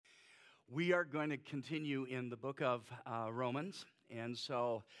We are going to continue in the book of Romans, and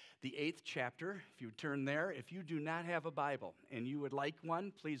so the 8th chapter, if you turn there, if you do not have a Bible and you would like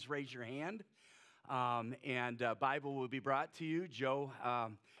one, please raise your hand, and a Bible will be brought to you. Joe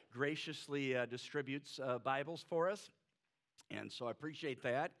graciously distributes Bibles for us, and so I appreciate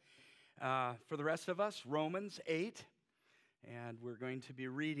that. For the rest of us, Romans 8, and we're going to be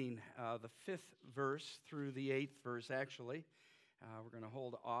reading the 5th verse through the 8th verse, actually. We're going to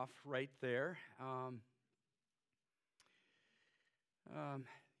hold off right there.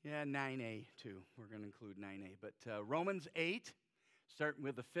 9a too. We're going to include 9a. But Romans 8, starting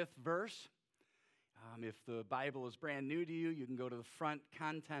with the 5th verse. If the Bible is brand new to you, you can go to the front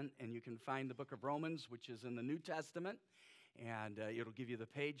content and you can find the book of Romans, which is in the New Testament. And it'll give you the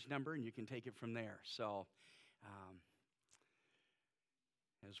page number and you can take it from there. So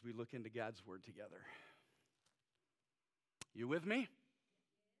as we look into God's Word together. You with me?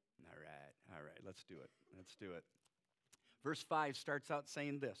 All right, let's do it. Verse 5 starts out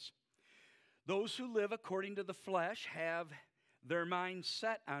saying this: those who live according to the flesh have their mind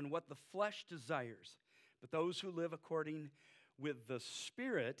set on what the flesh desires, but those who live according with the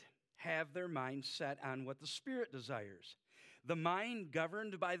Spirit have their mind set on what the Spirit desires. The mind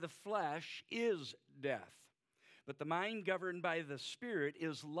governed by the flesh is death, but the mind governed by the Spirit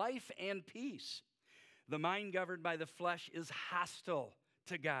is life and peace. The mind governed by the flesh is hostile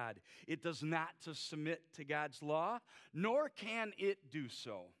to God. It does not to submit to God's law, nor can it do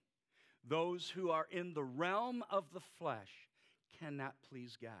so. Those who are in the realm of the flesh cannot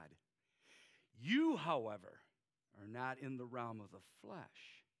please God. You, however, are not in the realm of the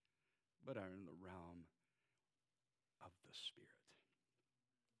flesh, but are in the realm of the Spirit.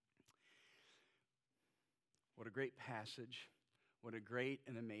 What a great passage. What a great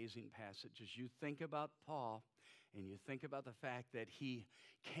and amazing passage. As you think about Paul and you think about the fact that he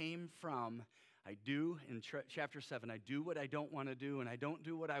came from, chapter 7, I do what I don't want to do, and I don't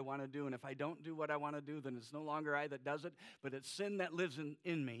do what I want to do, and if I don't do what I want to do, then it's no longer I that does it, but it's sin that lives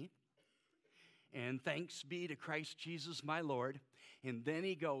in me. And thanks be to Christ Jesus my Lord. And then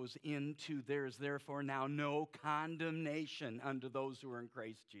he goes into, there is therefore now no condemnation unto those who are in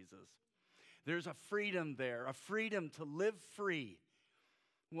Christ Jesus. There's a freedom there, a freedom to live free.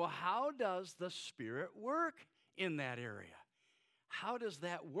 Well, how does the Spirit work in that area? How does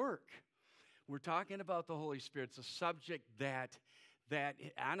that work? We're talking about the Holy Spirit. It's a subject that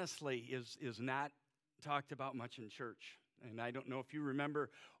honestly is not talked about much in church. And I don't know if you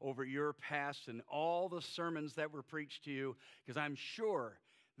remember over your past and all the sermons that were preached to you, because I'm sure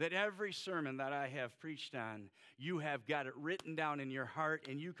that every sermon that I have preached on, you have got it written down in your heart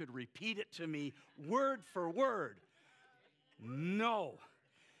and you could repeat it to me word for word. No,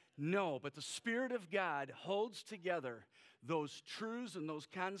 but the Spirit of God holds together those truths and those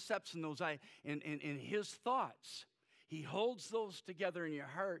concepts and those in His thoughts. He holds those together in your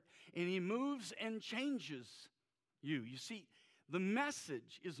heart and He moves and changes you. You see, the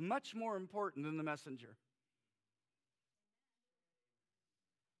message is much more important than the messenger.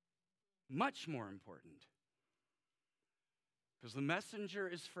 Much more important. Because the messenger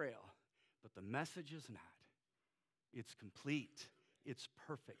is frail, but the message is not. It's complete. It's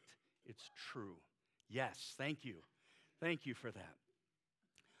perfect. It's true. Yes, thank you. Thank you for that.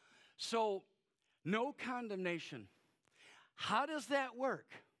 So, no condemnation. How does that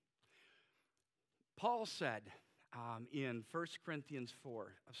work? Paul said in 1 Corinthians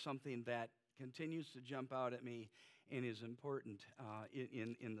 4, something that continues to jump out at me and is important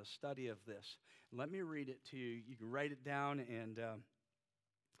in the study of this. Let me read it to you. You can write it down and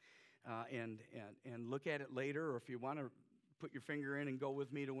look at it later, or if you want to put your finger in and go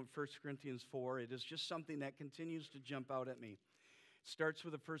with me to 1 Corinthians 4. It is just something that continues to jump out at me. It starts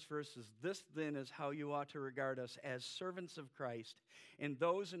with the first verse. This then is how you ought to regard us, as servants of Christ and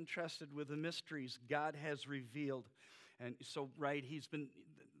those entrusted with the mysteries God has revealed. And so, right,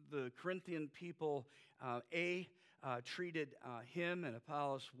 the Corinthian people, treated him and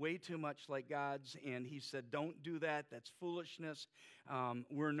Apollos way too much like gods, and he said, don't do that, that's foolishness.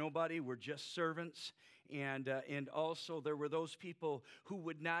 We're nobody, we're just servants. And also there were those people who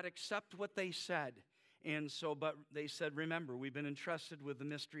would not accept what they said. And so, but they said, remember, we've been entrusted with the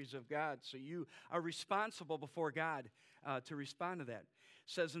mysteries of God, so you are responsible before God to respond to that. It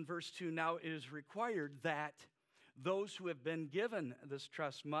says in verse 2, now it is required that those who have been given this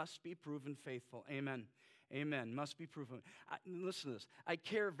trust must be proven faithful. Amen. Amen. Must be proven. Listen to this. I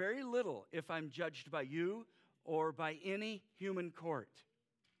care very little if I'm judged by you or by any human court.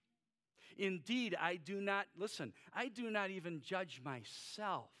 Indeed, I do not even judge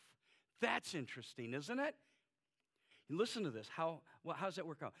myself. That's interesting, isn't it? Listen to this. How does that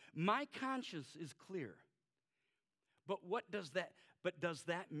work out? My conscience is clear. But does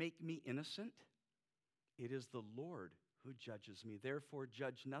that make me innocent? It is the Lord who judges me. Therefore,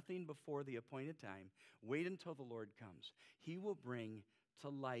 judge nothing before the appointed time. Wait until the Lord comes. He will bring to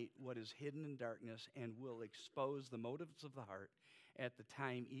light what is hidden in darkness and will expose the motives of the heart. At the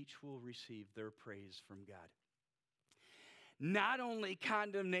time, each will receive their praise from God. Not only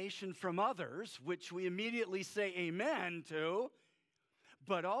condemnation from others, which we immediately say amen to,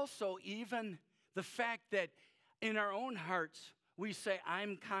 but also even the fact that in our own hearts we say,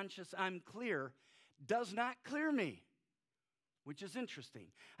 I'm conscious, I'm clear, does not clear me, which is interesting.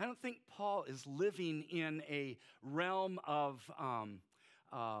 I don't think Paul is living in a realm of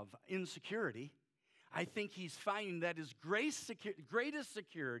insecurity. I think he's finding that his greatest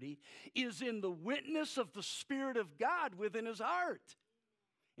security is in the witness of the Spirit of God within his heart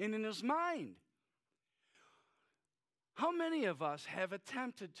and in his mind. How many of us have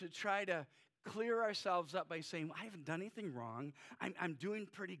attempted to try to clear ourselves up by saying, I haven't done anything wrong. I'm doing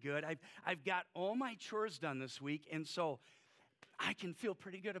pretty good. I've got all my chores done this week, and so I can feel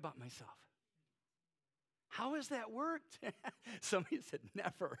pretty good about myself. How has that worked? Somebody said,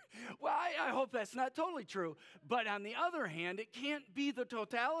 never. Well, I hope that's not totally true. But on the other hand, it can't be the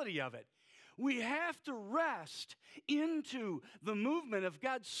totality of it. We have to rest into the movement of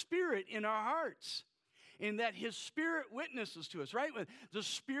God's Spirit in our hearts, in that His Spirit witnesses to us, right? The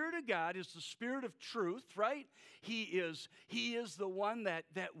Spirit of God is the Spirit of truth, right? He is the one that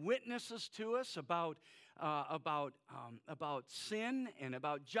witnesses to us about sin and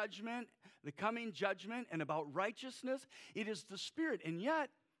about judgment, the coming judgment, and about righteousness. It is the Spirit, and yet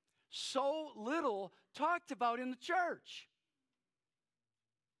so little talked about in the church.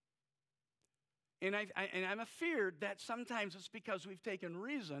 And I'm afeared that sometimes it's because we've taken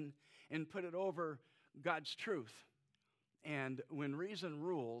reason and put it over God's truth. And when reason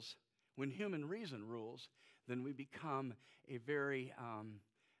rules, when human reason rules, then we become a very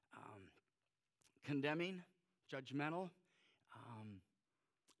condemning, judgmental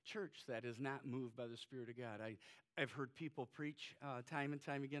church that is not moved by the Spirit of God. I've heard people preach time and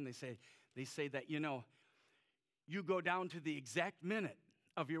time again. They say that, you go down to the exact minute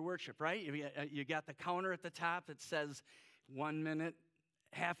of your worship, right? You got the counter at the top that says 1 minute,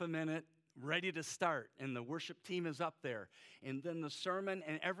 half a minute, ready to start, and the worship team is up there. And then the sermon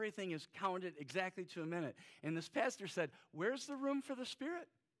and everything is counted exactly to a minute. And this pastor said, where's the room for the Spirit?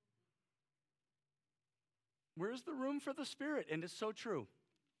 Where's the room for the Spirit? And it's so true.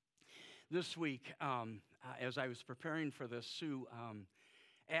 This week, as I was preparing for this, Sue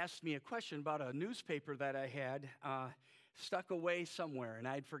asked me a question about a newspaper that I had stuck away somewhere, and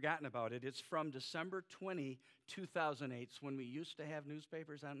I'd forgotten about it. It's from December 20, 2008. It's when we used to have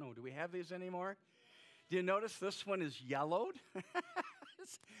newspapers. I don't know. Do we have these anymore? Do you notice this one is yellowed?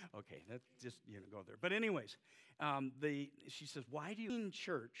 Okay, that's just, go there. But anyways, she says, why do you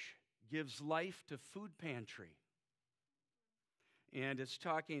church gives life to food pantry? And it's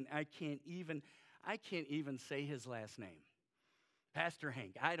talking, I can't even say his last name. Pastor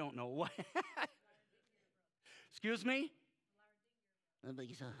Hank. I don't know what. Excuse me?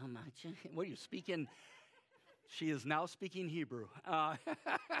 What are you speaking? She is now speaking Hebrew.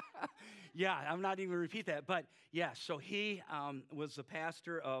 Yeah, I'm not even going to repeat that. But yeah, so he was the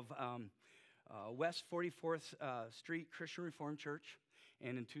pastor of West 44th Street Christian Reformed Church.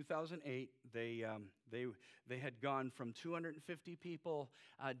 And in 2008, they had gone from 250 people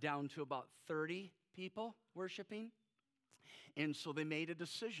down to about 30 people worshiping. And so they made a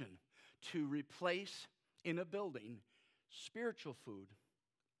decision to replace in a building spiritual food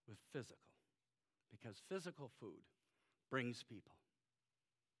with physical, because physical food brings people.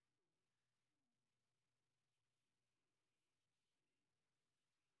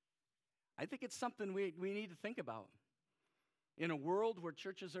 I think it's something we need to think about. In a world where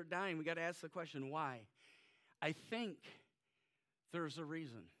churches are dying, we got to ask the question, why? I think there's a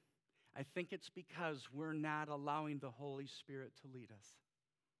reason. I think it's because we're not allowing the Holy Spirit to lead us.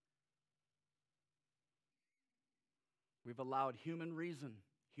 We've allowed human reason,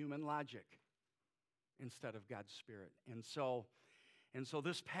 human logic, instead of God's Spirit. And so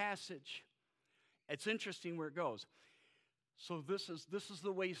this passage, it's interesting where it goes. So this is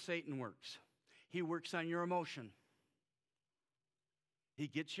the way Satan works. He works on your emotion. He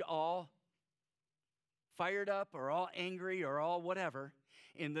gets you all fired up or all angry or all whatever,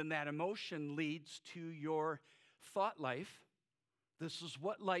 and then that emotion leads to your thought life. This is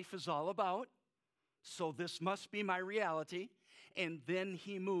what life is all about, so this must be my reality. And then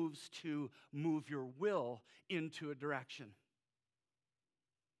he moves to move your will into a direction.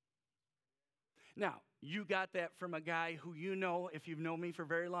 Now, you got that from a guy who, you know, if you've known me for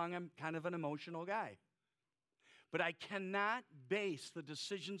very long, I'm kind of an emotional guy. But I cannot base the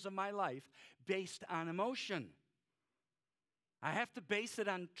decisions of my life based on emotion. I have to base it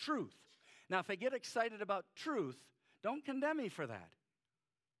on truth. Now, if I get excited about truth, don't condemn me for that.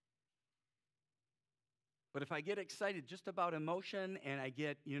 But if I get excited just about emotion and I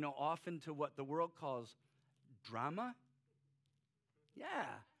get, off into what the world calls drama,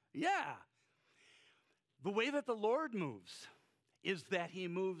 yeah. The way that the Lord moves is that he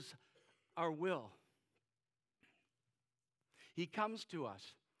moves our will. He comes to us.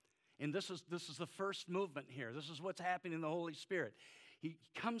 And this is the first movement here. This is what's happening in the Holy Spirit. He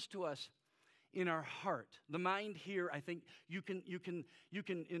comes to us in our heart. The mind here, I think you can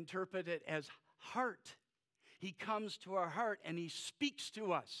interpret it as heart. He comes to our heart and he speaks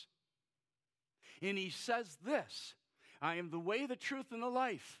to us. And he says this, I am the way, the truth, and the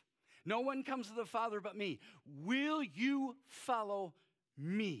life. No one comes to the Father but me. Will you follow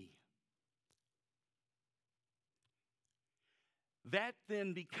me? That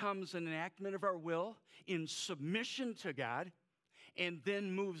then becomes an enactment of our will in submission to God and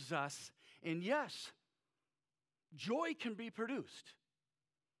then moves us. And yes, joy can be produced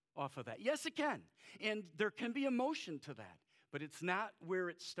off of that. Yes, it can. And there can be emotion to that. But it's not where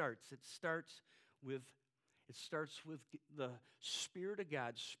it starts. It starts with the Spirit of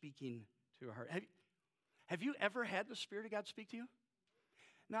God speaking to our heart. Have you ever had the Spirit of God speak to you?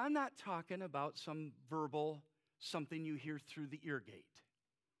 Now, I'm not talking about some verbal something you hear through the ear gate.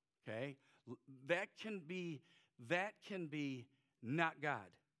 Okay? That can be not God.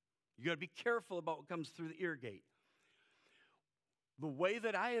 You got to be careful about what comes through the ear gate. The way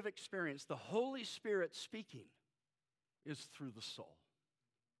that I have experienced the Holy Spirit speaking is through the soul.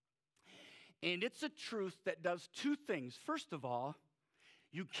 And it's a truth that does two things. First of all,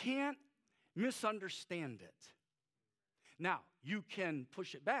 you can't misunderstand it. Now, you can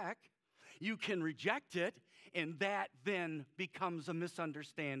push it back, you can reject it, and that then becomes a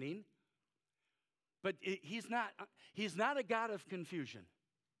misunderstanding. But he's not a God of confusion.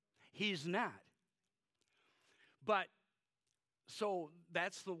 He's not. But, so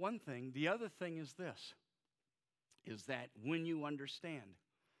that's the one thing. The other thing is this, is that when you understand,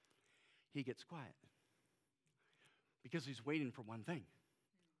 he gets quiet. Because he's waiting for one thing.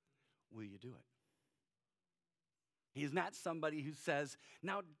 Will you do it? He's not somebody who says,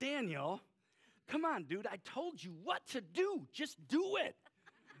 now, Daniel, come on, dude, I told you what to do. Just do it.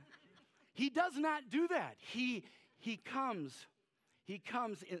 He does not do that. He comes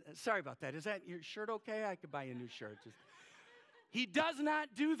in, sorry about that. Is that your shirt okay? I could buy you a new shirt. He does not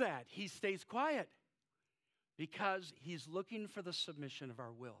do that. He stays quiet because he's looking for the submission of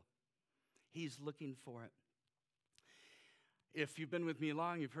our will. He's looking for it. If you've been with me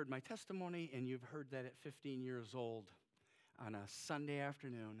long, you've heard my testimony, and you've heard that at 15 years old, on a Sunday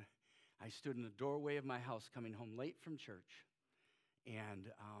afternoon, I stood in the doorway of my house coming home late from church, and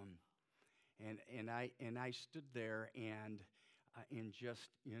I stood there and just,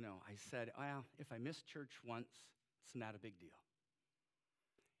 I said, well, if I miss church once, it's not a big deal.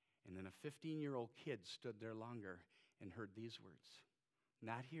 And then a 15-year-old kid stood there longer and heard these words,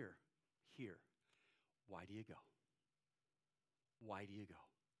 not here, here. Why do you go? Why do you go?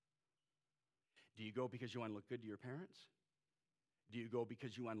 Do you go because you want to look good to your parents? Do you go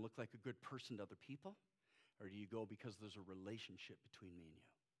because you want to look like a good person to other people? Or do you go because there's a relationship between me and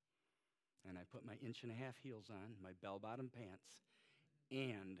you? And I put my 1.5-inch heels on, my bell-bottom pants,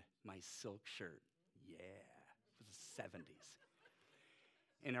 and my silk shirt. Yeah, it was the 70s.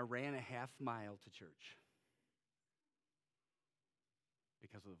 And I ran a half mile to church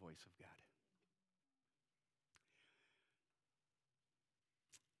because of the voice of God.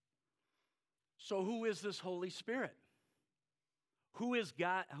 So who is this Holy Spirit? Who is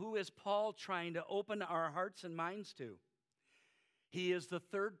God? Who is Paul trying to open our hearts and minds to? He is the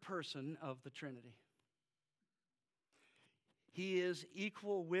third person of the Trinity. He is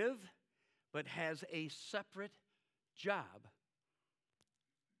equal with, but has a separate job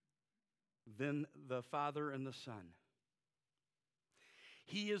than the Father and the Son.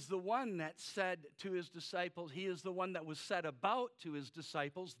 He is the one that said to his disciples, he is the one that was said about to his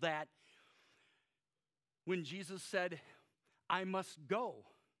disciples that when Jesus said, I must go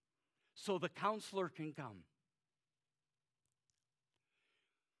so the counselor can come.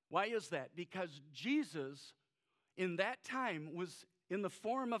 Why is that? Because Jesus, in that time, was in the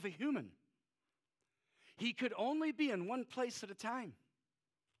form of a human. He could only be in one place at a time.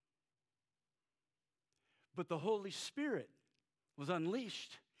 But the Holy Spirit was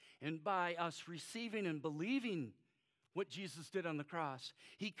unleashed, and by us receiving and believing what Jesus did on the cross.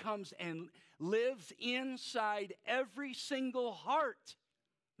 He comes and lives inside every single heart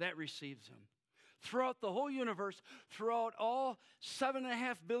that receives him. Throughout the whole universe, throughout all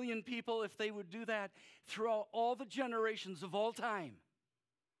 7.5 billion people, if they would do that, throughout all the generations of all time.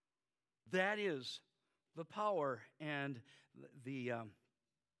 That is the power and the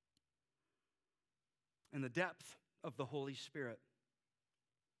depth of the Holy Spirit.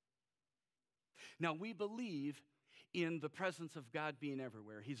 Now, we believe in the presence of God being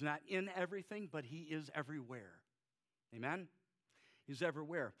everywhere. He's not in everything, but he is everywhere. Amen? He's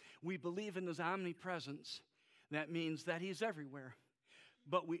everywhere. We believe in his omnipresence. That means that he's everywhere.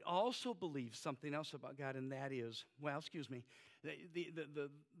 But we also believe something else about God, and that is,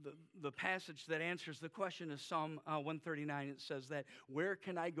 the passage that answers the question is Psalm 139. It says that, where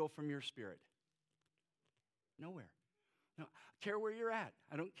can I go from your spirit? Nowhere. No, I care where you're at.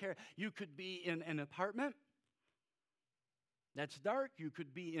 I don't care. You could be in an apartment that's dark. You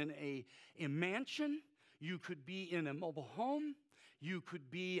could be in a mansion. You could be in a mobile home. You could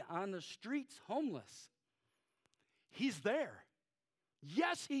be on the streets homeless. He's there.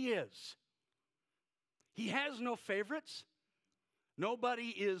 Yes, he is. He has no favorites. Nobody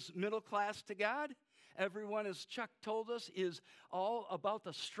is middle class to God. Everyone, as Chuck told us, is all about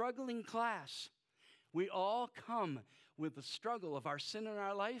the struggling class. We all come with the struggle of our sin in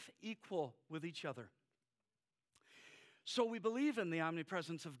our life equal with each other. So we believe in the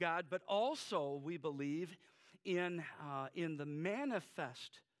omnipresence of God, but also we believe in the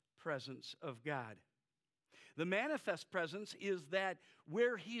manifest presence of God. The manifest presence is that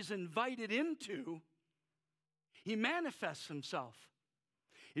where he's invited into, he manifests himself.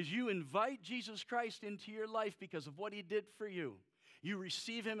 As you invite Jesus Christ into your life because of what he did for you, you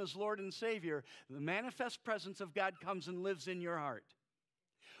receive him as Lord and Savior, the manifest presence of God comes and lives in your heart.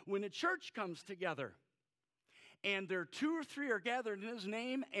 When a church comes together, and there 2 or 3 are gathered in his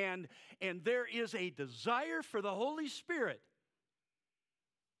name, and there is a desire for the Holy Spirit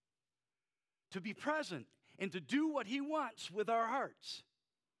to be present and to do what he wants with our hearts.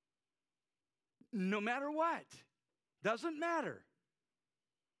 No matter what, doesn't matter.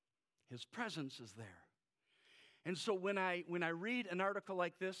 His presence is there. And so when I read an article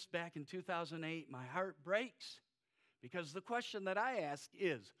like this back in 2008, my heart breaks, because the question that I ask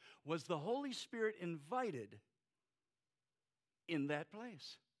is, was the Holy Spirit invited in that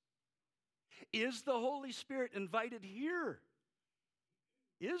place? Is the Holy Spirit invited here?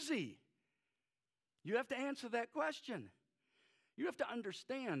 Is he? You have to answer that question. You have to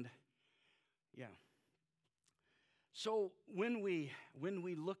understand. Yeah. So when we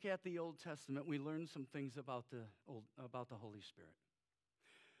look at the Old Testament, we learn some things about the Holy Spirit.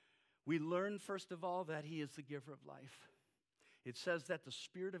 We learn, first of all, that he is the giver of life. It says that the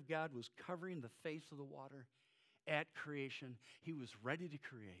Spirit of God was covering the face of the water at creation. He was ready to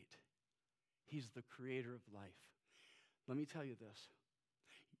create. He's the creator of life. Let me tell you this.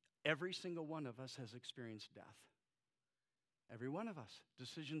 Every single one of us has experienced death. Every one of us.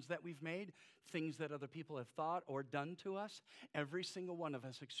 Decisions that we've made, things that other people have thought or done to us, every single one of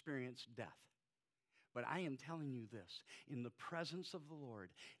us experienced death. But I am telling you this, in the presence of the Lord,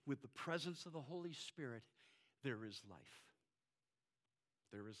 with the presence of the Holy Spirit, there is life.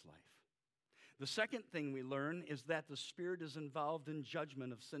 There is life. The second thing we learn is that the Spirit is involved in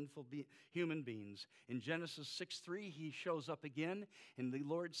judgment of sinful human beings. In Genesis 6:3, he shows up again, and the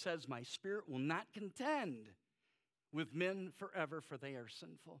Lord says, "My Spirit will not contend with men forever, for they are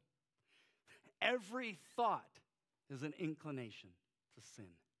sinful." Every thought is an inclination to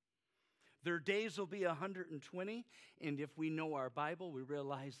sin. Their days will be 120, and if we know our Bible, we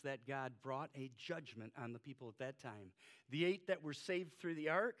realize that God brought a judgment on the people at that time. The 8 that were saved through the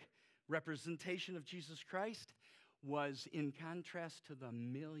ark, representation of Jesus Christ, was in contrast to the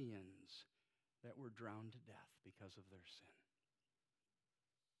millions that were drowned to death because of their sin.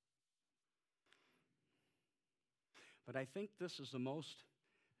 But I think this is the most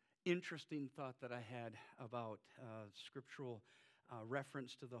interesting thought that I had about scriptural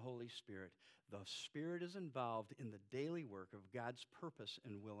reference to the Holy Spirit. The Spirit is involved in the daily work of God's purpose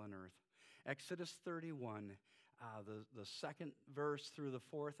and will on earth. Exodus 31, the second verse through the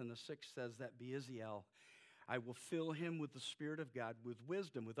fourth and the sixth says that Beaziel, I will fill him with the Spirit of God, with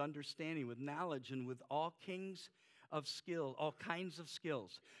wisdom, with understanding, with knowledge, and with all kinds of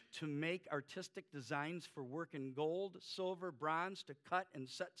skills, to make artistic designs for work in gold, silver, bronze, to cut and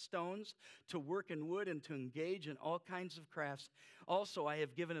set stones, to work in wood, and to engage in all kinds of crafts. Also, I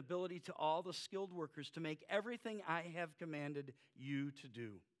have given ability to all the skilled workers to make everything I have commanded you to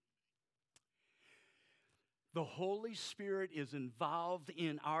do. The Holy Spirit is involved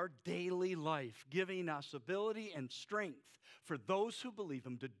in our daily life, giving us ability and strength for those who believe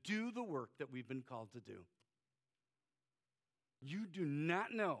Him to do the work that we've been called to do. You do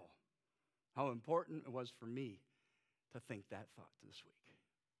not know how important it was for me to think that thought this week.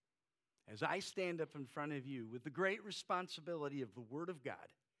 As I stand up in front of you with the great responsibility of the Word of God,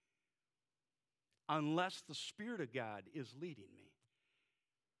 unless the Spirit of God is leading me,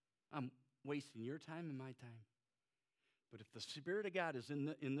 I'm wasting your time and my time. But if the Spirit of God is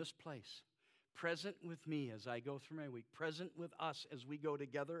in this place, present with me as I go through my week, present with us as we go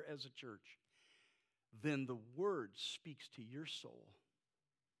together as a church, then the Word speaks to your soul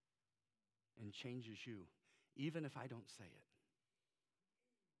and changes you, even if I don't say it.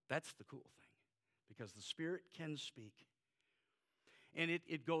 That's the cool thing, because the Spirit can speak. And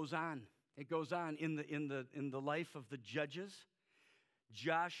it goes on. It goes on in the life of the judges.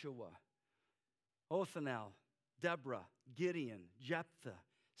 Joshua, Othniel, Deborah, Gideon, Jephthah,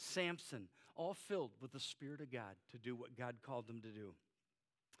 Samson, all filled with the Spirit of God to do what God called them to do.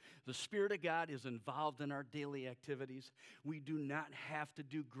 The Spirit of God is involved in our daily activities. We do not have to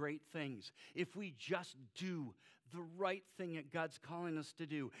do great things if we just do the right thing that God's calling us to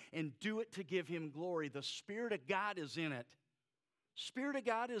do and do it to give Him glory. The Spirit of God is in it. Spirit of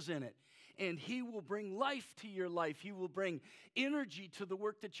God is in it. And He will bring life to your life. He will bring energy to the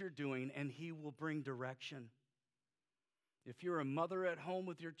work that you're doing, and He will bring direction. If you're a mother at home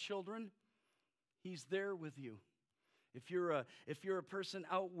with your children, He's there with you. If you're a person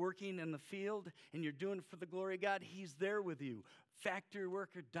out working in the field and you're doing it for the glory of God, He's there with you. Factory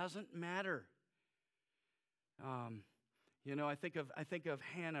worker, doesn't matter. I think of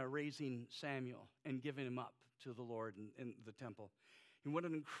Hannah raising Samuel and giving him up to the Lord in the temple. And what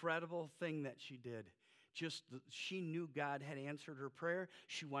an incredible thing that she did. She knew God had answered her prayer.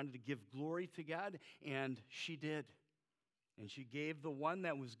 She wanted to give glory to God, and she did. And she gave the one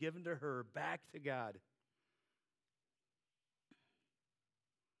that was given to her back to God.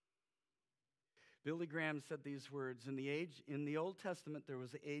 Billy Graham said these words, in the Old Testament, there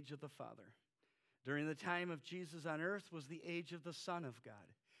was the age of the Father. During the time of Jesus on earth was the age of the Son of God.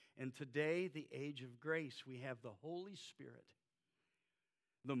 And today, the age of grace, we have the Holy Spirit,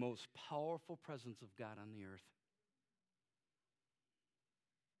 the most powerful presence of God on the earth.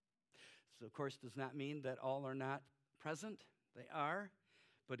 So, of course, does not mean that all are not present. They are.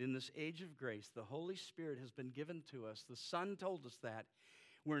 But in this age of grace, the Holy Spirit has been given to us. The Son told us that.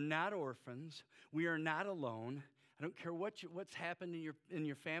 We're not orphans. We are not alone. I don't care what's happened in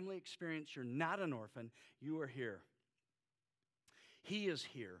your family experience. You're not an orphan. You are here. He is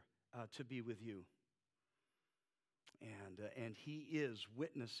here to be with you. And He is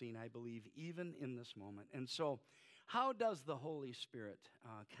witnessing, I believe, even in this moment. And so, how does the Holy Spirit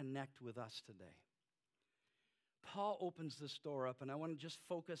connect with us today? Paul opens this door up, and I want to just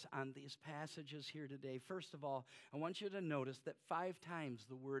focus on these passages here today. First of all, I want you to notice that 5 times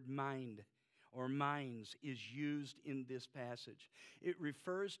the word mind or minds is used in this passage. It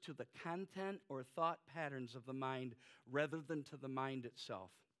refers to the content or thought patterns of the mind rather than to the mind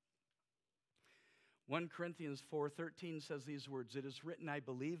itself. 1 Corinthians 4:13 says these words, "It is written, I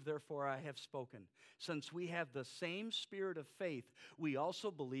believe, therefore I have spoken. Since we have the same spirit of faith, we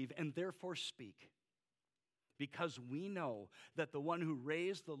also believe and therefore speak. Because we know that the one who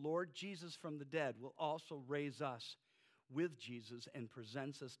raised the Lord Jesus from the dead will also raise us with Jesus and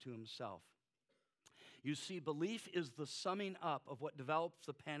presents us to Himself." You see, belief is the summing up of what develops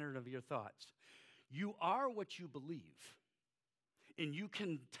the pattern of your thoughts. You are what you believe, and you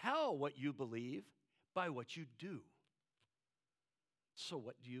can tell what you believe by what you do. So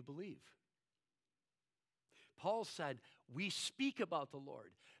what do you believe? Paul said, we speak about the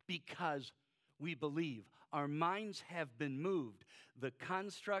Lord because we believe. Our minds have been moved. The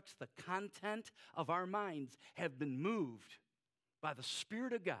constructs, the content of our minds have been moved by the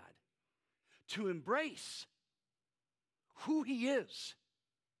Spirit of God to embrace who He is.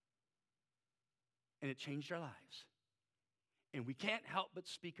 And it changed our lives. And we can't help but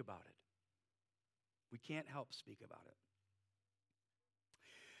speak about it. We can't help speak about it.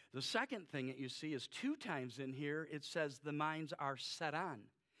 The second thing that you see is 2 times in here, it says the minds are set on.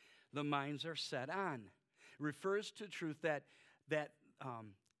 The minds are set on. It refers to truth that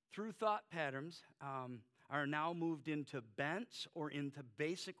through thought patterns are now moved into bents or into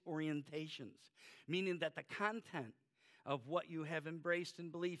basic orientations, meaning that the content of what you have embraced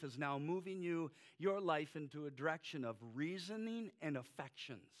in belief is now moving your life into a direction of reasoning and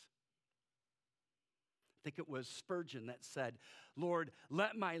affections. I think it was Spurgeon that said, "Lord,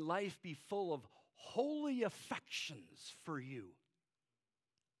 let my life be full of holy affections for you."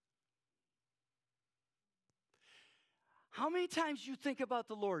 How many times do you think about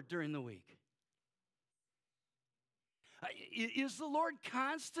the Lord during the week? Is the Lord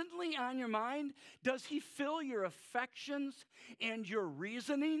constantly on your mind? Does he fill your affections and your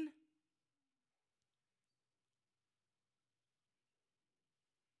reasoning?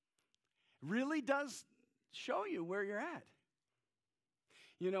 Really does show you where you're at.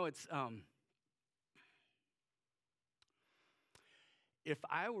 You know, it's if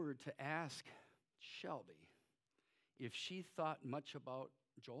I were to ask Shelby if she thought much about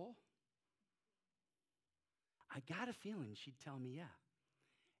Joel, I got a feeling she'd tell me, yeah.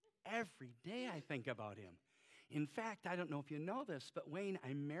 Every day I think about him. In fact, I don't know if you know this, but Wayne,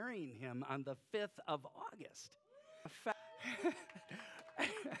 I'm marrying him on the 5th of August.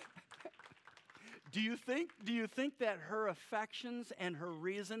 Do you think that her affections and her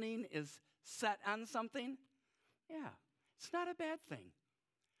reasoning is set on something? Yeah, it's not a bad thing.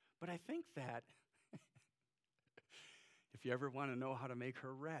 But I think that if you ever want to know how to make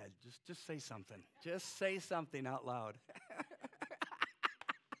her red, just say something. Just say something out loud.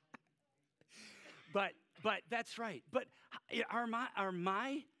 But that's right. But are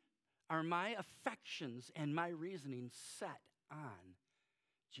my affections and my reasoning set on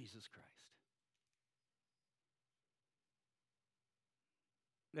Jesus Christ?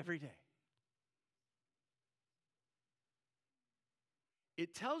 Every day.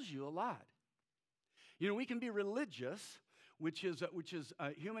 It tells you a lot. You know, we can be religious, which is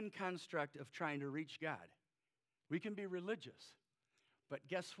a human construct of trying to reach God. We can be religious. But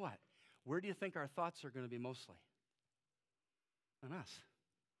guess what? Where do you think our thoughts are going to be mostly? On us.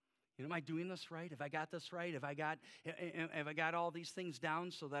 You know, am I doing this right? Have I got this right? Have I got all these things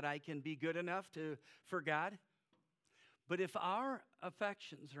down so that I can be good enough for God? But if our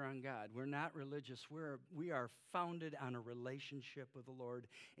affections are on God, we're not religious, we are founded on a relationship with the Lord,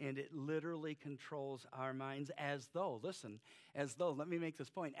 and it literally controls our minds let me make this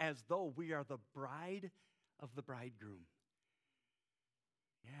point, as though we are the bride of the bridegroom.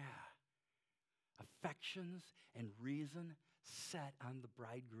 Yeah. Affections and reason set on the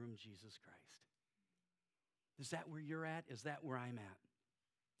bridegroom, Jesus Christ. Is that where you're at? Is that where I'm at?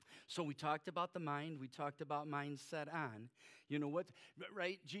 So we talked about the mind. We talked about mind set on. You know what,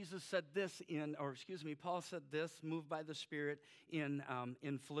 right? Jesus said this Paul said this, moved by the Spirit, in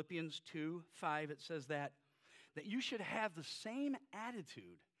Philippians 2:5. It says that you should have the same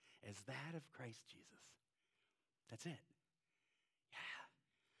attitude as that of Christ Jesus. That's it. Yeah.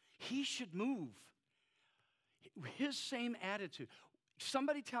 He should move. His same attitude.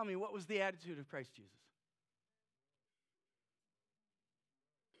 Somebody tell me, what was the attitude of Christ Jesus?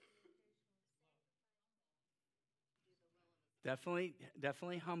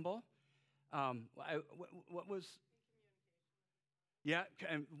 Definitely humble. What was? Yeah,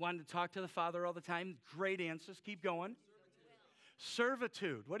 and wanted to talk to the Father all the time. Great answers. Keep going.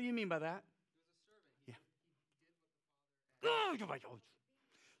 Servitude. What do you mean by that? Yeah. Oh,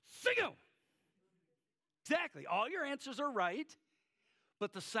 sing them. Exactly. All your answers are right,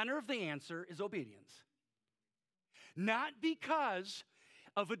 but the center of the answer is obedience. Not because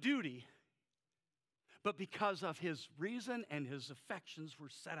of a duty, but because of his reason and his affections were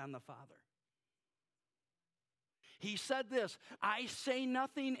set on the Father. He said this, I say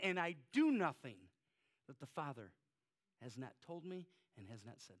nothing and I do nothing that the Father has not told me and has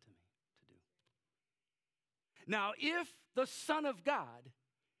not said to me to do. Now, if the Son of God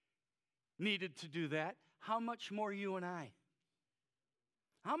needed to do that, how much more you and I?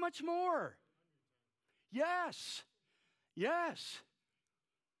 How much more? Yes.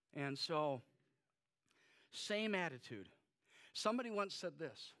 And so, same attitude. Somebody once said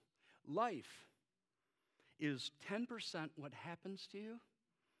this, life is 10% what happens to you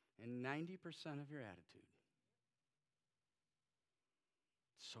and 90% of your attitude.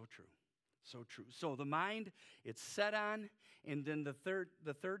 So true. So true. So the mind, it's set on, and then the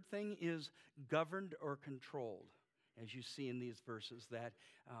third thing is governed or controlled. As you see in these verses, that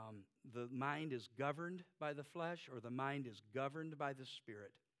the mind is governed by the flesh, or the mind is governed by the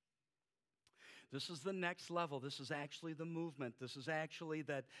Spirit. This is the next level. This is actually the movement. This is actually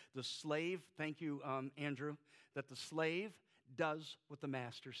that the slave, thank you, Andrew, that the slave does what the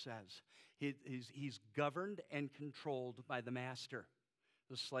master says. He's governed and controlled by the master.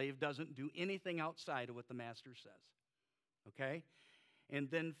 The slave doesn't do anything outside of what the master says. Okay? And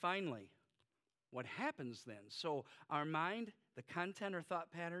then finally, what happens then? So our mind, the content or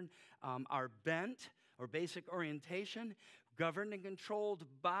thought pattern, our bent or basic orientation, governed and controlled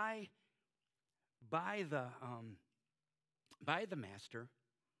by the master,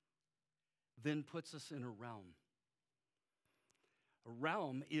 then puts us in a realm. A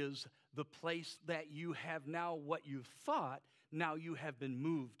realm is the place that you have now what you thought, now you have been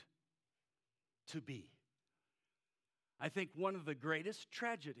moved to be. I think one of the greatest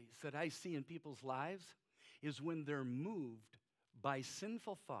tragedies that I see in people's lives is when they're moved by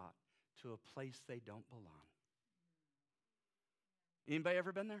sinful thought to a place they don't belong. Anybody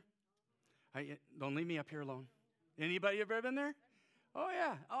ever been there? Don't leave me up here alone. Anybody ever been there? Oh,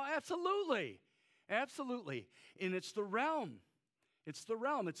 yeah. Oh, absolutely. Absolutely. And it's the realm. It's the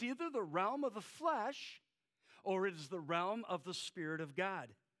realm. It's either the realm of the flesh or it is the realm of the Spirit of God.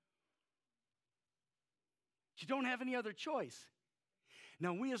 You don't have any other choice.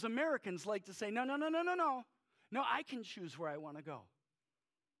 Now, we as Americans like to say, no. No, I can choose where I want to go.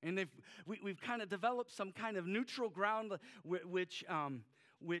 And we've kind of developed some kind of neutral ground, which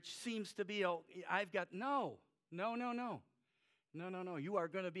seems to be, I've got, no. You are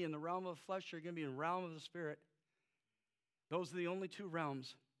going to be in the realm of the flesh, you're going to be in the realm of the Spirit. Those are the only two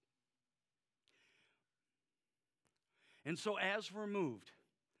realms. And so as we're moved,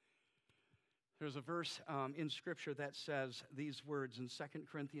 there's a verse in Scripture that says these words in 2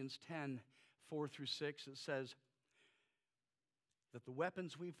 Corinthians 10, 4 through 6. It says that the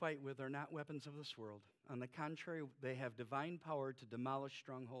weapons we fight with are not weapons of this world. On the contrary, they have divine power to demolish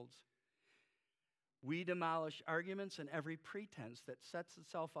strongholds. We demolish arguments and every pretense that sets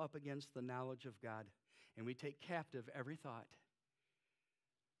itself up against the knowledge of God. And we take captive every thought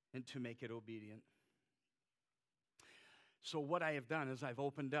and to make it obedient. So what I have done is I've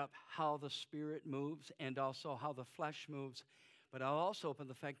opened up how the Spirit moves and also how the flesh moves. But I'll also open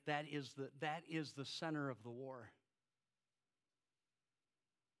the fact that is the center of the war.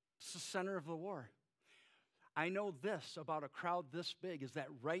 It's the center of the war. I know this about a crowd this big is that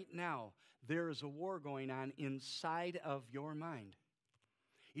right now there is a war going on inside of your mind.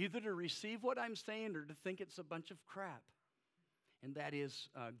 Either to receive what I'm saying or to think it's a bunch of crap. And that is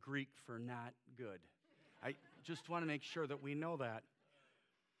Greek for not good. I just want to make sure that we know that.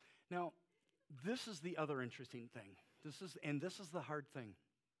 Now, this is the other interesting thing. This is the hard thing.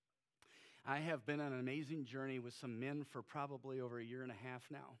 I have been on an amazing journey with some men for probably over a year and a half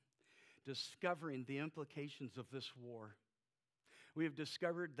now, discovering the implications of this war. We have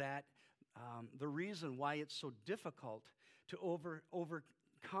discovered that the reason why it's so difficult to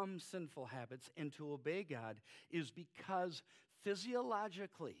overcome sinful habits and to obey God is because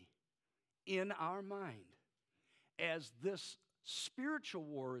physiologically in our mind, as this spiritual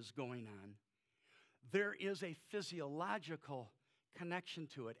war is going on, there is a physiological connection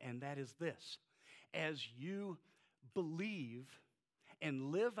to it, and that is this. As you believe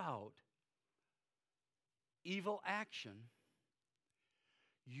and live out evil action,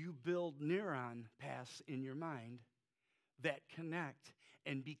 you build neuron paths in your mind that connect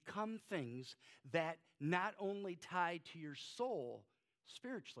and become things that not only tie to your soul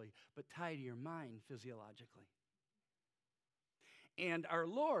spiritually, but tie to your mind physiologically. And our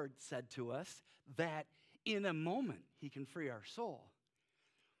Lord said to us that in a moment He can free our soul.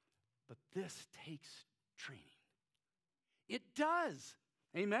 But this takes training. It does.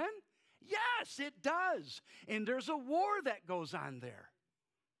 Amen? Yes, it does. And there's a war that goes on there.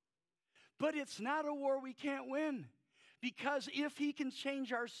 But it's not a war we can't win. Because if He can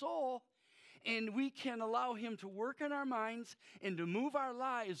change our soul and we can allow Him to work in our minds and to move our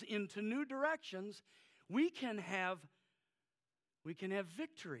lives into new directions, we can have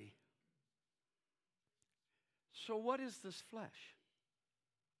victory. So what is this flesh?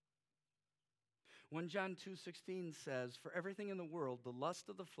 1 John 2:16 says, "For everything in the world, the lust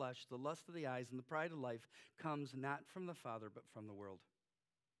of the flesh, the lust of the eyes, and the pride of life comes not from the Father, but from the world."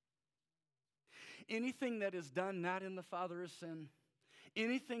 Anything that is done not in the Father is sin.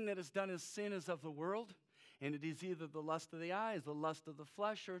 Anything that is done as sin is of the world, and it is either the lust of the eyes, the lust of the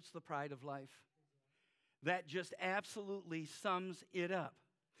flesh, or it's the pride of life. That just absolutely sums it up.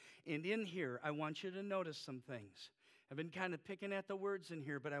 And in here, I want you to notice some things. I've been kind of picking at the words in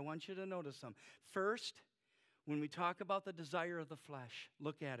here, but I want you to notice them. First, when we talk about the desire of the flesh,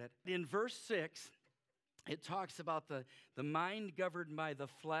 look at it. In verse 6, it talks about the mind governed by the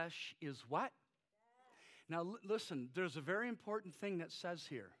flesh is what? Now, listen, there's a very important thing that says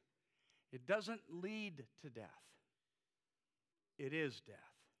here. It doesn't lead to death. It is death.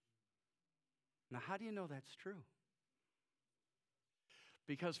 Now, how do you know that's true?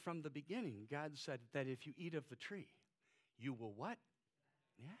 Because from the beginning, God said that if you eat of the tree, you will what?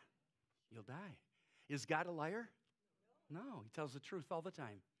 Yeah, you'll die. Is God a liar? No, He tells the truth all the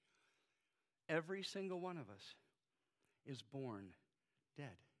time. Every single one of us is born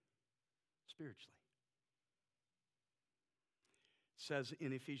dead, spiritually. It says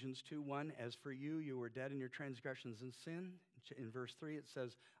in Ephesians 2:1, "As for you, you were dead in your transgressions and sin, In verse 3, it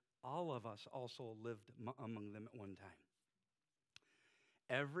says, all of us also lived among them at one time.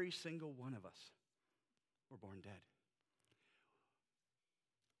 Every single one of us were born dead.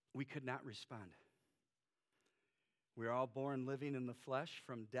 We could not respond. We are all born living in the flesh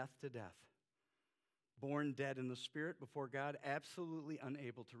from death to death. Born dead in the spirit before God, absolutely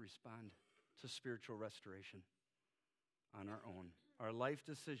unable to respond to spiritual restoration on our own. Our life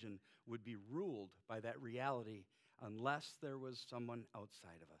decision would be ruled by that reality unless there was someone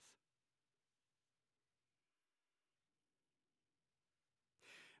outside of us.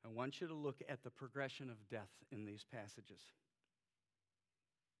 I want you to look at the progression of death in these passages.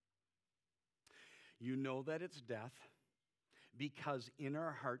 You know that it's death because in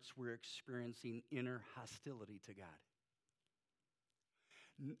our hearts we're experiencing inner hostility to God.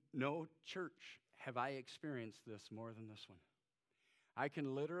 No church have I experienced this more than this one. I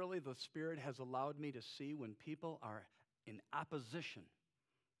can literally, the Spirit has allowed me to see when people are in opposition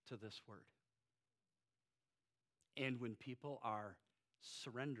to this word. And when people are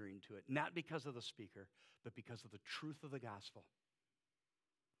surrendering to it, not because of the speaker, but because of the truth of the gospel.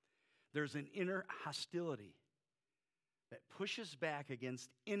 There's an inner hostility that pushes back against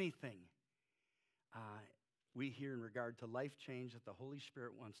anything we hear in regard to life change that the Holy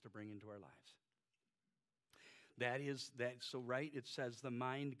Spirit wants to bring into our lives. It says the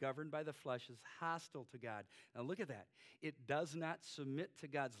mind governed by the flesh is hostile to God. Now look at that. It does not submit to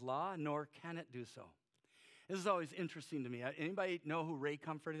God's law, nor can it do so. This is always interesting to me. Anybody know who Ray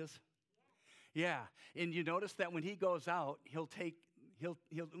Comfort is? Yeah. And you notice that when he goes out,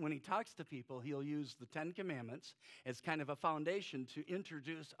 when he talks to people, he'll use the 10 Commandments as kind of a foundation to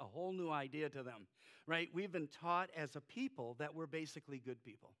introduce a whole new idea to them, right? We've been taught as a people that we're basically good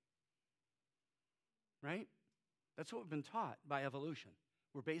people, right? That's what we've been taught by evolution.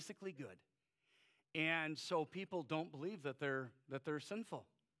 We're basically good. And so people don't believe that they're sinful.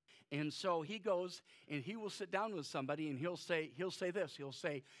 And so he goes and he will sit down with somebody and he'll say this. He'll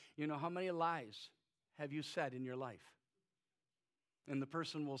say, how many lies have you said in your life? And the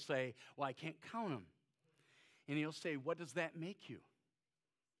person will say, well, I can't count them. And he'll say, what does that make you?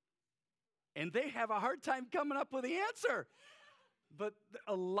 And they have a hard time coming up with the answer. But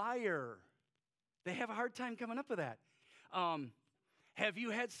a liar, they have a hard time coming up with that. Have you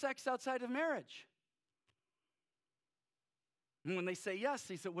had sex outside of marriage? And when they say yes,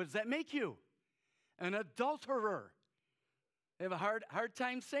 he said, what does that make you? An adulterer. They have a hard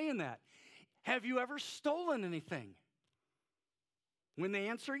time saying that. Have you ever stolen anything? When they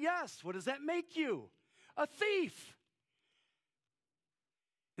answer yes, what does that make you? A thief.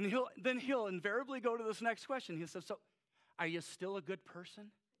 And he'll invariably go to this next question. He says, so are you still a good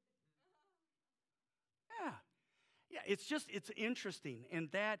person? Yeah, it's interesting.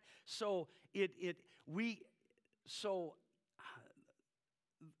 And that,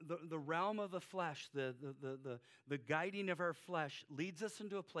 the realm of the flesh, the guiding of our flesh leads us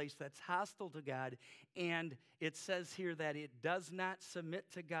into a place that's hostile to God. And it says here that it does not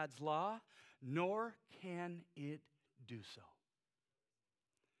submit to God's law, nor can it do so.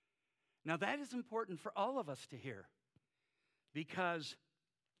 Now that is important for all of us to hear, because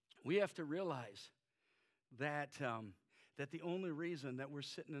we have to realize that the only reason that we're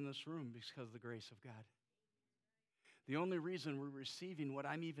sitting in this room is because of the grace of God. The only reason we're receiving what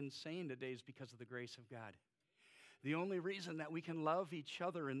I'm even saying today is because of the grace of God. The only reason that we can love each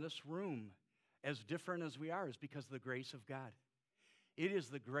other in this room as different as we are is because of the grace of God. It is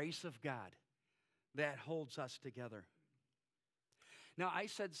the grace of God that holds us together. Now, I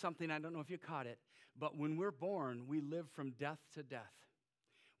said something, I don't know if you caught it, but when we're born, we live from death to death.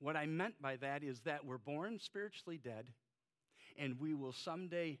 What I meant by that is that we're born spiritually dead, and we will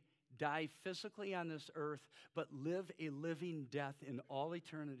someday die physically on this earth, but live a living death in all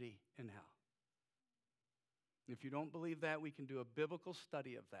eternity in hell. If you don't believe that, we can do a biblical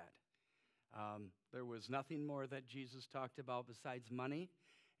study of that. There was nothing more that Jesus talked about besides money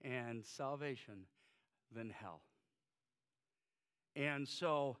and salvation than hell. And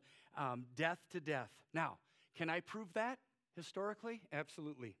so, death to death. Now, can I prove that historically?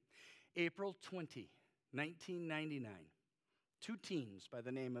 Absolutely. April 20, 1999. Two teens by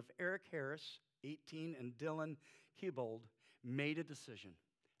the name of Eric Harris, 18, and Dylan Kiebold made a decision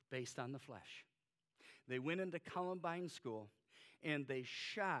based on the flesh. They went into Columbine School and they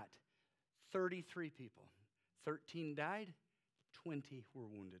shot 33 people. 13 died, 20 were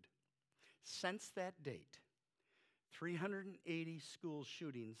wounded. Since that date, 380 school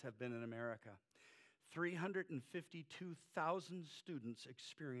shootings have been in America. 352,000 students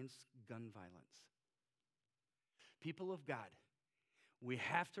experienced gun violence. People of God, we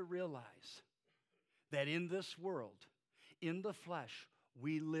have to realize that in this world, in the flesh,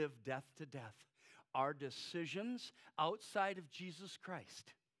 we live death to death. Our decisions outside of Jesus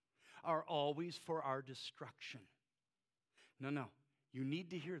Christ are always for our destruction. No, you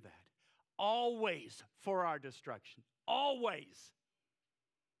need to hear that. Always for our destruction. Always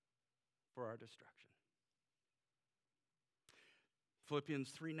for our destruction.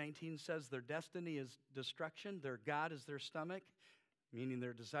 Philippians 3:19 says their destiny is destruction, their God is their stomach, meaning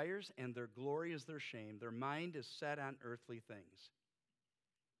their desires, and their glory is their shame. Their mind is set on earthly things.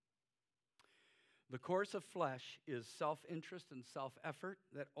 The course of flesh is self-interest and self-effort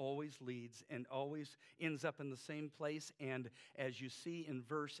that always leads and always ends up in the same place. And as you see in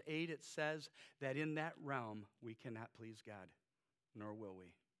verse 8, it says that in that realm we cannot please God, nor will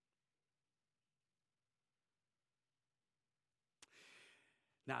we.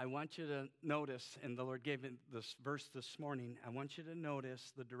 Now, I want you to notice, and the Lord gave me this verse this morning, I want you to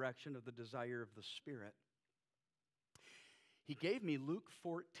notice the direction of the desire of the Spirit. He gave me Luke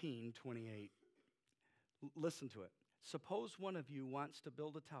 14:28. Listen to it. Suppose one of you wants to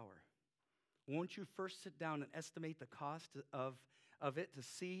build a tower. Won't you first sit down and estimate the cost of it to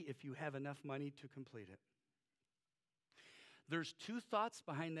see if you have enough money to complete it? There's two thoughts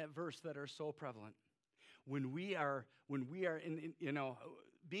behind that verse that are so prevalent. When we are in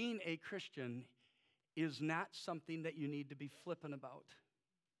being a Christian is not something that you need to be flippant about.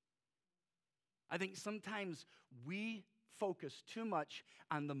 I think sometimes we focus too much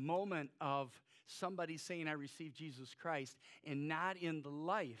on the moment of somebody saying, I received Jesus Christ, and not in the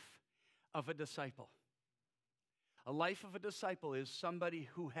life of a disciple. A life of a disciple is somebody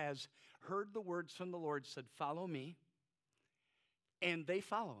who has heard the words from the Lord, said, follow me, and they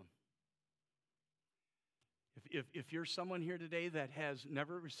follow him. If you're someone here today that has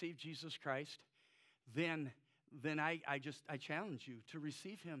never received Jesus Christ, then I challenge you to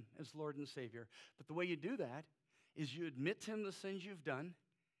receive him as Lord and Savior. But the way you do that is you admit to him the sins you've done,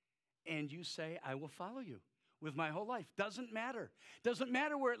 and you say, I will follow you with my whole life. Doesn't matter. Doesn't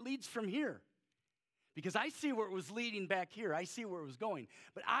matter where it leads from here. Because I see where it was leading back here. I see where it was going.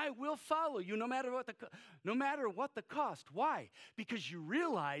 But I will follow you no matter what the cost. Why? Because you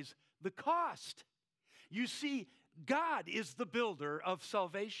realize the cost. You see, God is the builder of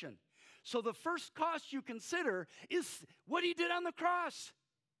salvation. So the first cost you consider is what he did on the cross.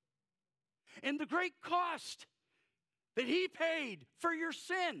 And the great cost that he paid for your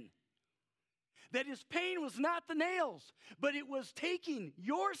sin. That his pain was not the nails, but it was taking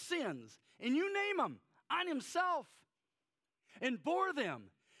your sins, and you name them, on himself, and bore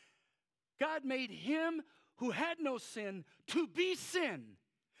them. God made him who had no sin to be sin,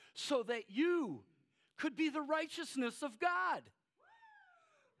 so that you could be the righteousness of God.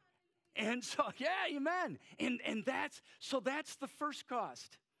 And so, yeah, amen. And that's the first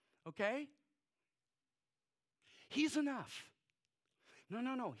cost, okay? He's enough.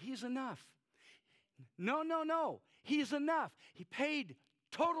 No, he's enough. No, he's enough. He paid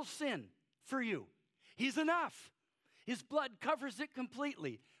total sin for you. He's enough. His blood covers it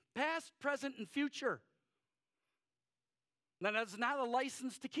completely, past, present, and future. Now, that's not a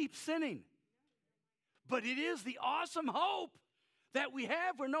license to keep sinning, but it is the awesome hope that we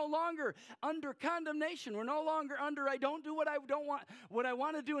have. We're no longer under condemnation. We're no longer under, I don't do what I don't want, what I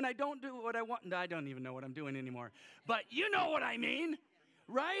want to do, and I don't do what I want. I don't even know what I'm doing anymore. But you know what I mean,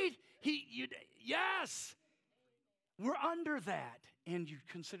 right? Yes. We're under that, and you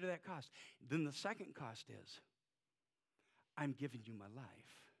consider that cost. Then the second cost is, I'm giving you my life.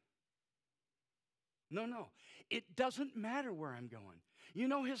 No. It doesn't matter where I'm going. You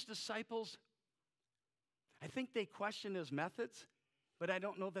know, his disciples, I think they questioned his methods, but I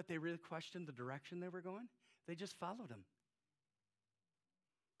don't know that they really questioned the direction they were going. They just followed him.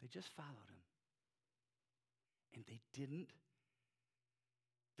 And they didn't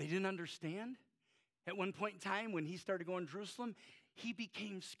understand. At one point in time, when he started going to Jerusalem, he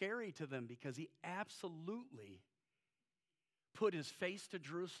became scary to them because he absolutely put his face to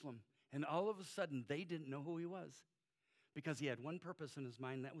Jerusalem. And all of a sudden, they didn't know who he was because he had one purpose in his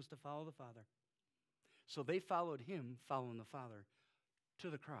mind, that was to follow the Father. So they followed him, following the Father, to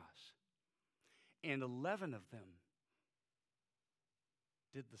the cross. And 11 of them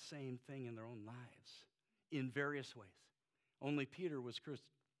did the same thing in their own lives in various ways. Only Peter was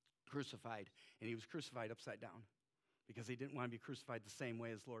crucified, and he was crucified upside down because he didn't want to be crucified the same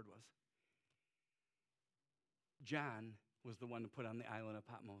way as Lord was. John was the one to put on the island of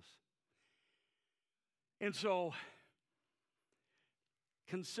Patmos. And so,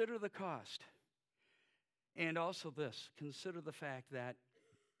 consider the cost. And also this, consider the fact that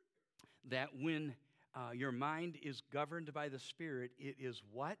when your mind is governed by the Spirit, it is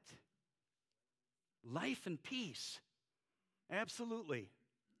what? Life and peace. Absolutely.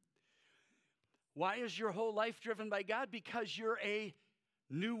 Why is your whole life driven by God? Because you're a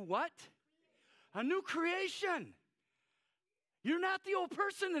new what? A new creation. You're not the old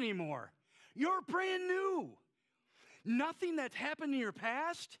person anymore. You're brand new. Nothing that's happened in your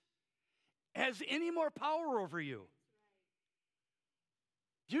past has any more power over you.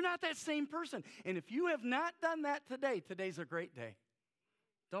 You're not that same person. And if you have not done that today, today's a great day.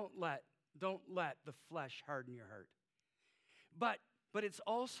 Don't let the flesh harden your heart. But it's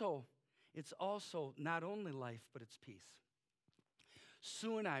also not only life, but it's peace.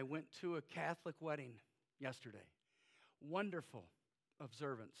 Sue and I went to a Catholic wedding yesterday. Wonderful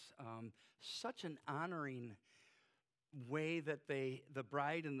observance. Such an honoring way that the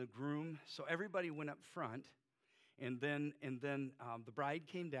bride and the groom, so everybody went up front, and then the bride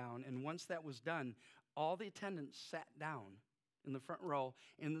came down, and once that was done, all the attendants sat down in the front row,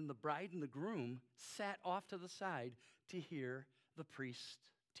 and then the bride and the groom sat off to the side to hear the priest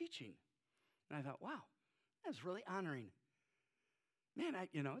teaching. And I thought, wow, that's really honoring. Man,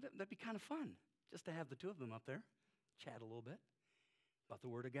 that'd be kind of fun just to have the two of them up there, chat a little bit about the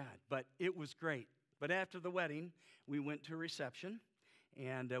Word of God. But it was great. But after the wedding, we went to a reception,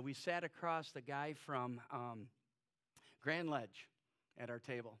 and we sat across the guy from Grand Ledge at our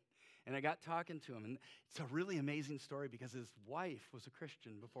table. And I got talking to him, and it's a really amazing story because his wife was a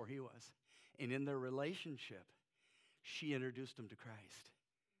Christian before he was. And in their relationship, she introduced him to Christ.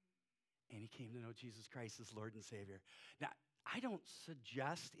 And he came to know Jesus Christ as Lord and Savior. Now, I don't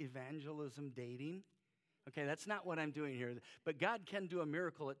suggest evangelism dating. Okay, that's not what I'm doing here. But God can do a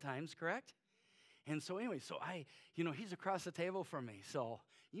miracle at times, correct? And so anyway, he's across the table from me. So,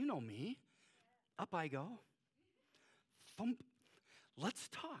 you know me. Up I go. Thump. Let's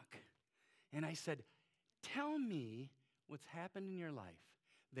talk. And I said, tell me what's happened in your life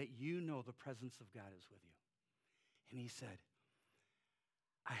that you know the presence of God is with you. And he said,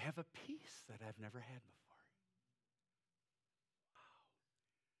 I have a peace that I've never had before.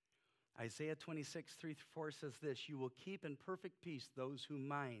 Wow. Isaiah 26:3-4 says this, you will keep in perfect peace those whose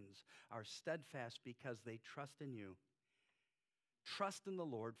minds are steadfast because they trust in you. Trust in the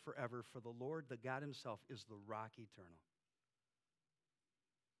Lord forever, for the Lord, the God himself, is the rock eternal.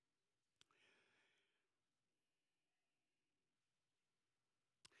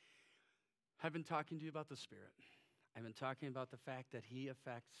 I've been talking to you about the Spirit. I've been talking about the fact that he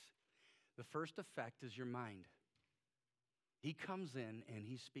affects, the first effect is your mind. He comes in and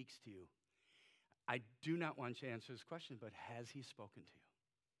he speaks to you. I do not want you to answer this question, but has he spoken to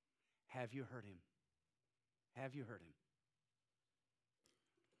you? Have you heard him? Have you heard him?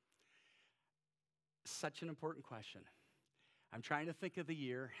 Such an important question. I'm trying to think of the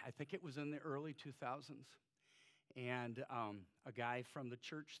year. I think it was in the early 2000s. And a guy from the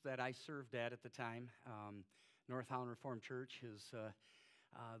church that I served at the time, North Holland Reformed Church,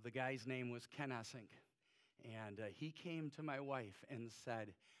 the guy's name was Ken Essink. And he came to my wife and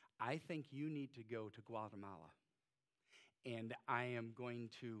said, I think you need to go to Guatemala. And I am going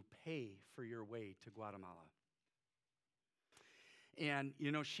to pay for your way to Guatemala. And,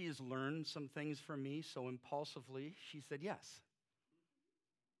 she has learned some things from me, so impulsively, she said yes.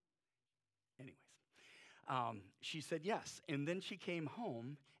 Anyways. She said yes, and then she came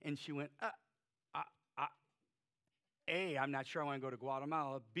home, and she went, A, I'm not sure I want to go to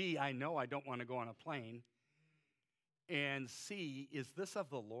Guatemala. B, I know I don't want to go on a plane. And C, is this of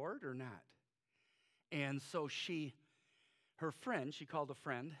the Lord or not? And so she called a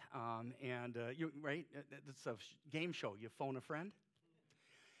friend, right? It's a game show. You phone a friend.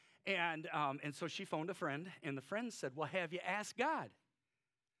 And so she phoned a friend, and the friend said, well, have you asked God?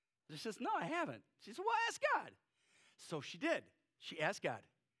 She says, no, I haven't. She said, well, ask God. So she did. She asked God.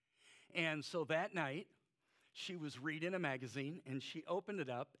 And so that night, she was reading a magazine, and she opened it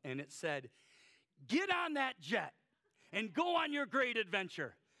up, and it said, get on that jet and go on your great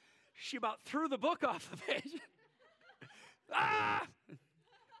adventure. She about threw the book off the page. Ah!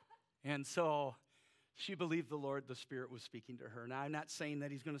 And so she believed the Lord, the Spirit was speaking to her. Now, I'm not saying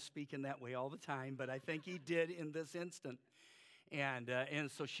that he's going to speak in that way all the time, but I think he did in this instant. And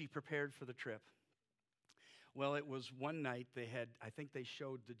so she prepared for the trip. Well, it was one night I think they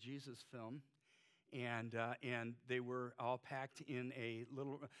showed the Jesus film, and they were all packed in a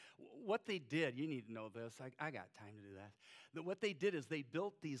little, what they did, you need to know this, I got time to do that. What they did is they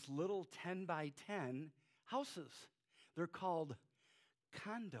built these little 10 by 10 houses. They're called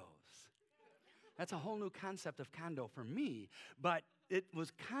condos. That's a whole new concept of condo for me, but it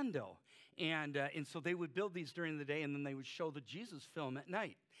was condo. And so they would build these during the day, and then they would show the Jesus film at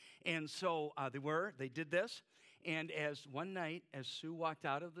night. And so they did this. And as one night, as Sue walked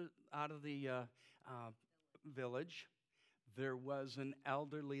out of the village, there was an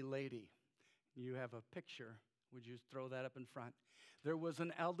elderly lady. You have a picture. Would you throw that up in front? There was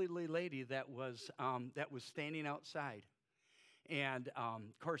an elderly lady that was standing outside. And,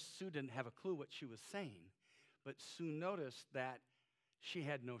 of course, Sue didn't have a clue what she was saying. But Sue noticed that she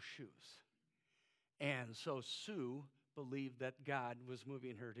had no shoes. And so Sue believed that God was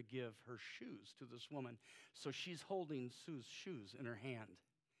moving her to give her shoes to this woman. So she's holding Sue's shoes in her hand.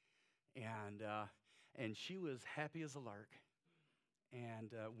 And she was happy as a lark.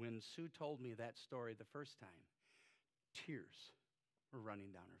 And when Sue told me that story the first time, tears were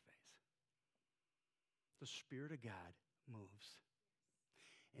running down her face. The Spirit of God moves.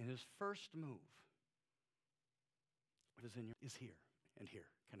 And his first move is here and here,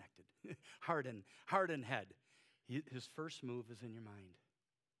 connected. heart and head. His first move is in your mind.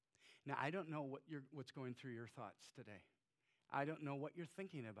 Now, I don't know what's going through your thoughts today. I don't know what you're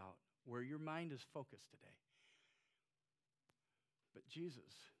thinking about, where your mind is focused today. But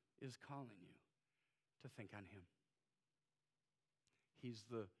Jesus is calling you to think on him. He is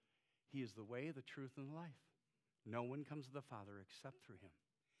the way, the truth, and the life. No one comes to the Father except through him.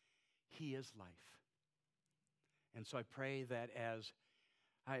 He is life. And so I pray that as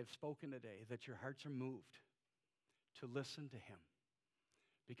I have spoken today, that your hearts are moved to listen to him.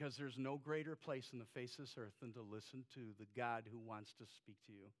 Because there's no greater place in the face of this earth than to listen to the God who wants to speak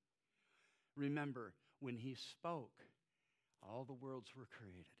to you. Remember, when he spoke, all the worlds were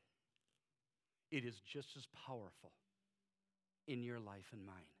created. It is just as powerful in your life and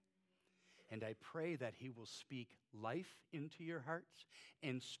mine. And I pray that he will speak life into your hearts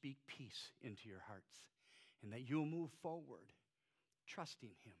and speak peace into your hearts. And that you'll move forward trusting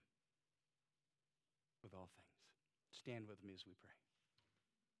him with all things. Stand with me as we pray.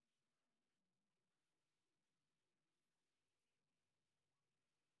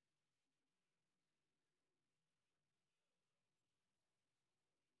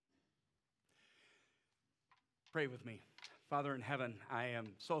 Pray with me. Father in heaven, I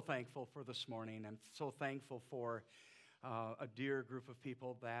am so thankful for this morning. I'm so thankful for a dear group of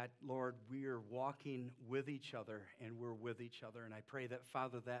people that, Lord, we are walking with each other and we're with each other. And I pray that,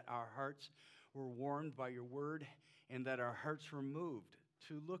 Father, that our hearts were warmed by your word and that our hearts were moved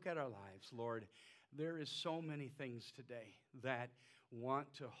to look at our lives, Lord. There is so many things today that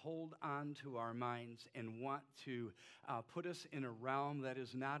want to hold on to our minds and want to put us in a realm that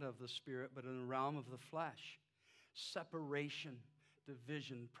is not of the Spirit, but in a realm of the flesh. Separation,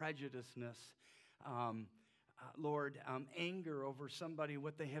 division, prejudiceness, Lord, anger over somebody,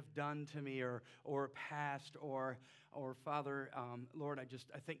 what they have done to me or past, or Father, Lord,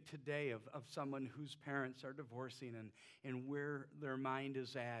 I think today of someone whose parents are divorcing and where their mind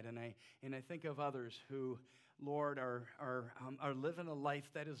is at. And I think of others who, Lord, are living a life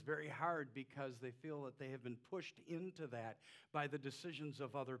that is very hard because they feel that they have been pushed into that by the decisions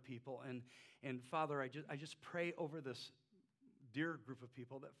of other people. And Father, I just pray over this dear group of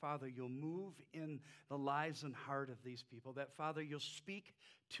people that, Father, you'll move in the lives and heart of these people, that, Father, you'll speak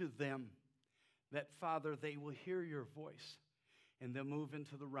to them, that, Father, they will hear your voice and they'll move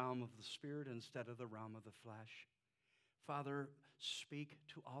into the realm of the Spirit instead of the realm of the flesh. Father, speak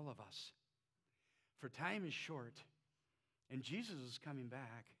to all of us. For time is short, and Jesus is coming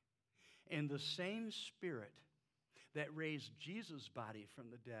back. And the same Spirit that raised Jesus' body from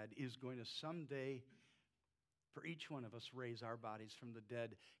the dead is going to someday, for each one of us, raise our bodies from the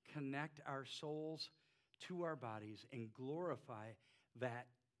dead, connect our souls to our bodies, and glorify that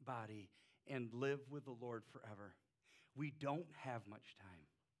body and live with the Lord forever. We don't have much time.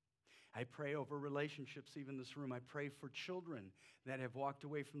 I pray over relationships, even this room. I pray for children that have walked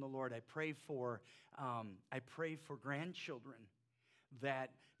away from the Lord. I pray for grandchildren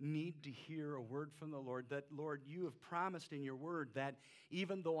that need to hear a word from the Lord. That, Lord, you have promised in your word that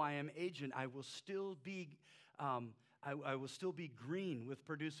even though I am aged, I will still be green with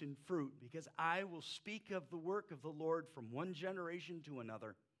producing fruit, because I will speak of the work of the Lord from one generation to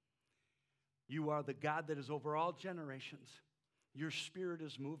another. You are the God that is over all generations. Your Spirit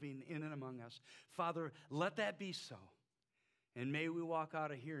is moving in and among us. Father, let that be so. And may we walk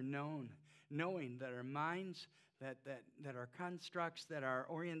out of here knowing that our minds, that our constructs, that our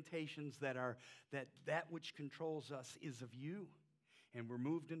orientations, that which controls us is of you. And we're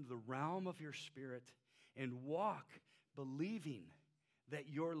moved into the realm of your Spirit and walk believing that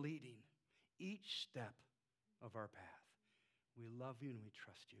you're leading each step of our path. We love you and we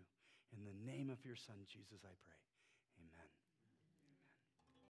trust you. In the name of your Son, Jesus, I pray.